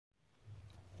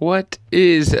What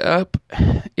is up?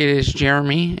 It is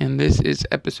Jeremy, and this is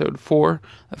episode 4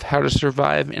 of How to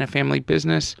Survive in a Family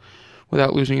Business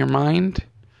Without Losing Your Mind.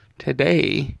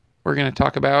 Today, we're going to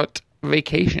talk about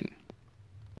vacation.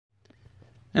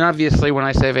 And obviously, when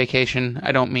I say vacation,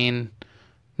 I don't mean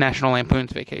National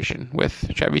Lampoon's Vacation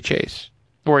with Chevy Chase,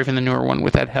 or even the newer one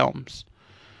with Ed Helms.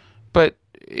 But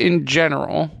in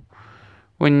general,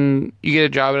 when you get a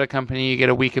job at a company, you get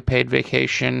a week of paid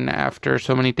vacation after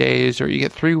so many days, or you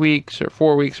get 3 weeks or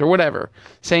 4 weeks or whatever.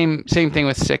 Same thing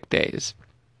with sick days.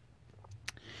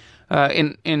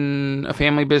 In a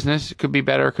family business, it could be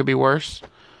better, it could be worse.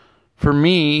 For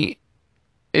me,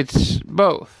 it's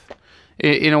both.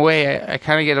 In a way, I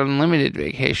kind of get unlimited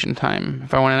vacation time.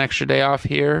 If I want an extra day off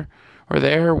here or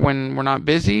there when we're not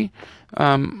busy,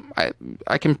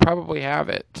 I can probably have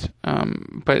it.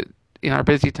 But in our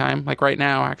busy time, like right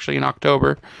now, actually in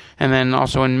October, and then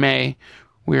also in May,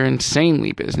 we're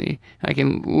insanely busy. I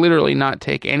can literally not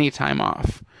take any time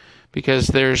off because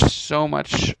there's so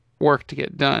much work to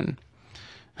get done.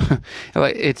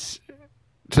 It's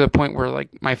to the point where,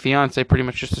 like, my fiance pretty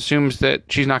much just assumes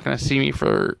that she's not going to see me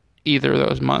for either of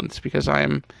those months because I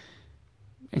am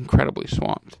incredibly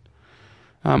swamped.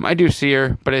 I do see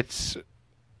her, but it's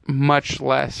much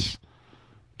less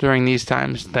during these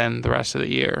times than the rest of the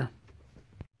year.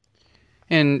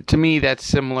 And to me, that's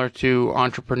similar to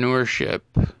entrepreneurship.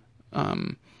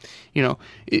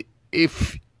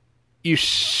 If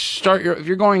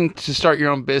you're going to start your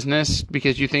own business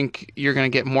because you think you're going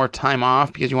to get more time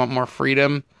off because you want more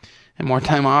freedom and more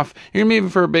time off, you're going to be in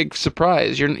for a big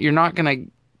surprise. You're not going to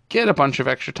get a bunch of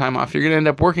extra time off. You're going to end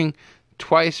up working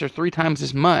twice or 3 times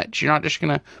as much. You're not just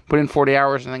going to put in 40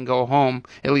 hours and then go home,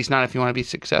 at least not if you want to be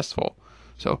successful.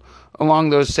 So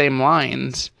along those same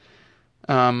lines,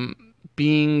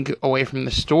 being away from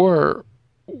the store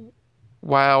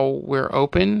while we're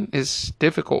open is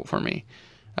difficult for me,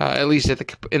 at least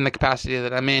in the capacity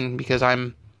that I'm in, because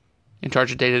I'm in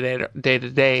charge of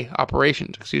day-to-day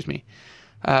operations.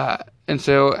 And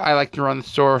so I like to run the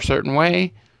store a certain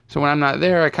way. So when I'm not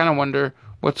there, I kind of wonder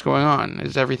what's going on.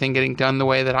 Is everything getting done the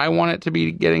way that I want it to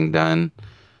be getting done?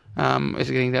 Is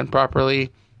it getting done properly?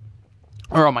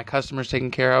 Are all my customers taken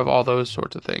care of? All those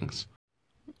sorts of things.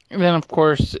 And then, of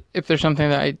course, if there's something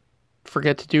that I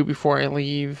forget to do before I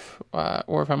leave,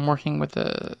 or if I'm working with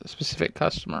a specific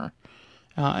customer,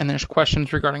 and there's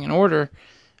questions regarding an order,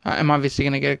 I'm obviously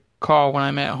going to get a call when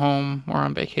I'm at home or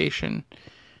on vacation.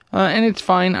 And it's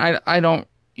fine. I don't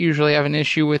usually have an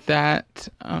issue with that.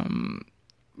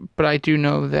 But I do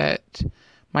know that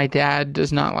my dad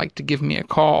does not like to give me a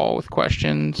call with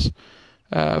questions,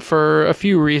 for a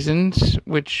few reasons,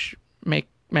 which make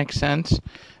sense.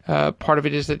 Part of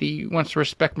it is that he wants to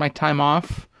respect my time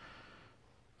off,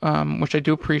 which I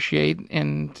do appreciate,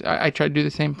 and I try to do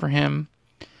the same for him.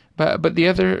 But the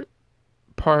other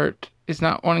part is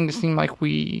not wanting to seem like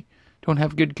we don't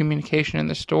have good communication in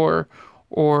the store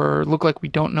or look like we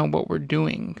don't know what we're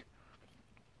doing.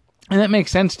 And that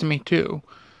makes sense to me too.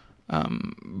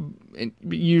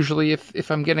 Usually if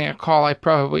I'm getting a call, I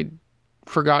probably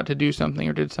forgot to do something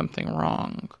or did something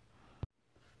wrong.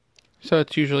 So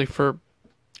it's usually for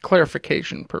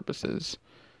clarification purposes.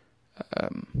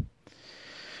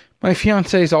 My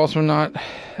fiance is also not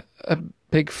a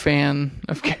big fan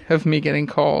of me getting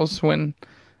calls when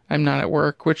I'm not at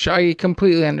work, which I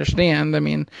completely understand. I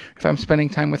mean, if I'm spending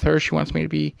time with her, she wants me to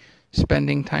be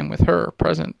spending time with her,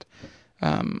 present.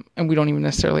 And we don't even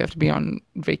necessarily have to be on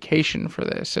vacation for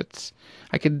this.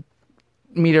 I could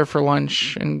meet her for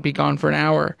lunch and be gone for an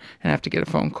hour and have to get a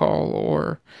phone call,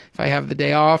 or if I have the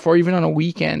day off, or even on a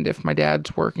weekend if my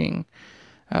dad's working,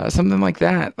 something like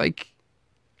that. Like,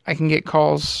 I can get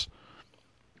calls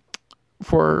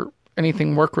for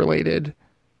anything work related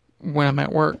when I'm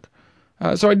at work.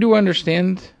 So I do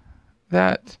understand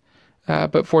that,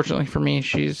 but fortunately for me,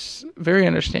 she's very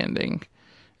understanding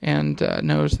and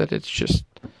knows that it's just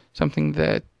something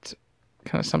that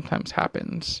kind of sometimes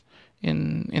happens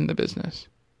in the business.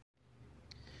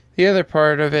 The other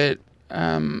part of it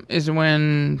is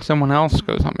when someone else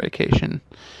goes on vacation.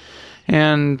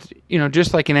 And,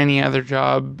 just like in any other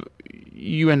job,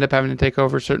 you end up having to take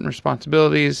over certain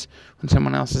responsibilities when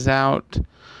someone else is out.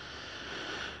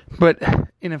 But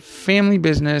in a family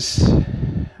business,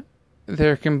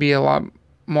 there can be a lot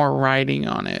more riding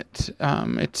on it.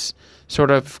 It's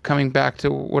sort of coming back to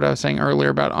what I was saying earlier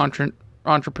about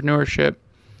entrepreneurship.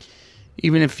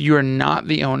 Even if you're not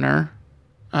the owner,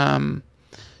 but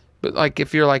like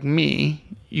if you're like me,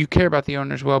 you care about the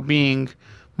owner's well-being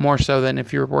more so than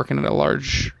if you're working at a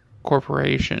large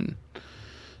corporation.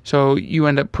 So you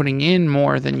end up putting in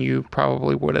more than you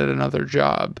probably would at another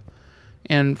job.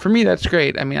 And for me, that's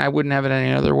great. I mean, I wouldn't have it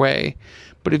any other way.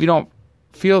 But if you don't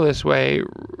feel this way,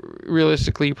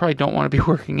 realistically, you probably don't want to be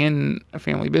working in a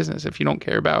family business if you don't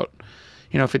care about,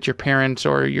 if it's your parents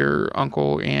or your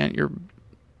uncle, aunt, your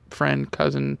friend,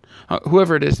 cousin,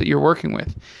 whoever it is that you're working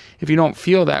with. If you don't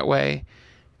feel that way,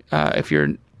 if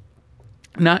you're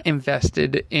not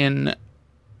invested in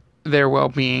their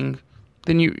well-being,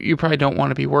 then you probably don't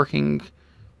want to be working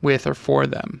with or for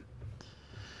them.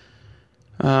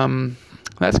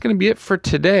 That's going to be it for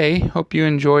today. Hope you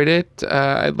enjoyed it.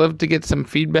 I'd love to get some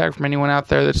feedback from anyone out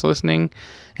there that's listening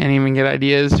and even get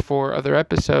ideas for other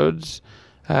episodes.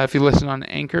 If you listen on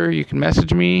Anchor, you can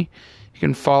message me. You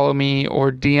can follow me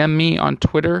or DM me on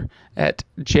Twitter at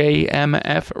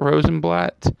JMF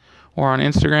or on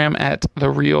Instagram at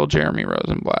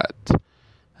TheRealJeremyRosenblatt.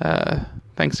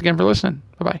 Thanks again for listening.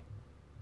 Bye-bye.